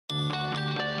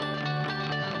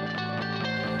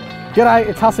G'day,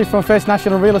 it's Huss from First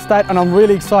National Real Estate, and I'm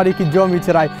really excited you can join me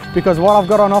today because what I've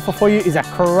got on offer for you is a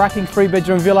cracking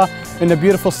 3-bedroom villa in the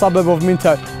beautiful suburb of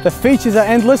Minto. The features are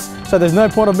endless, so there's no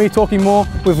point of me talking more.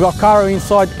 We've got Caro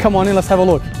inside. Come on in, let's have a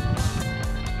look.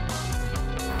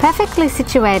 Perfectly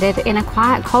situated in a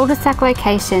quiet cul-de-sac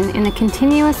location in the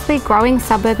continuously growing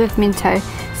suburb of Minto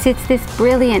sits this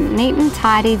brilliant, neat and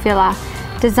tidy villa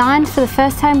designed for the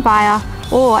first-home buyer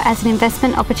or as an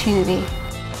investment opportunity.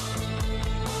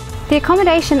 The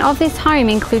accommodation of this home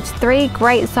includes 3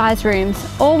 great sized rooms,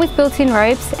 all with built-in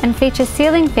robes, and features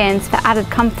ceiling fans for added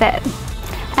comfort.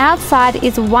 Outside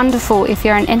is wonderful if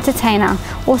you're an entertainer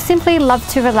or simply love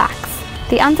to relax.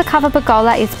 The undercover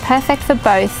pergola is perfect for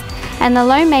both, and the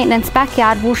low maintenance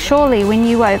backyard will surely win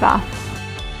you over.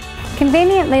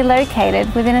 Conveniently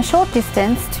located within a short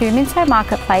distance to Minto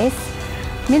Marketplace,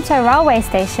 Minto Railway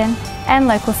Station and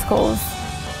local schools.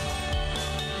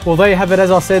 Well, there you have it.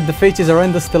 As I said, the features are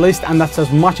endless to list, and that's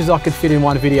as much as I could fit in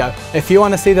one video. If you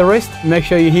want to see the rest, make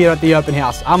sure you're here at the open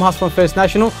house. I'm Huss from First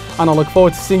National, and I look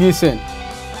forward to seeing you soon.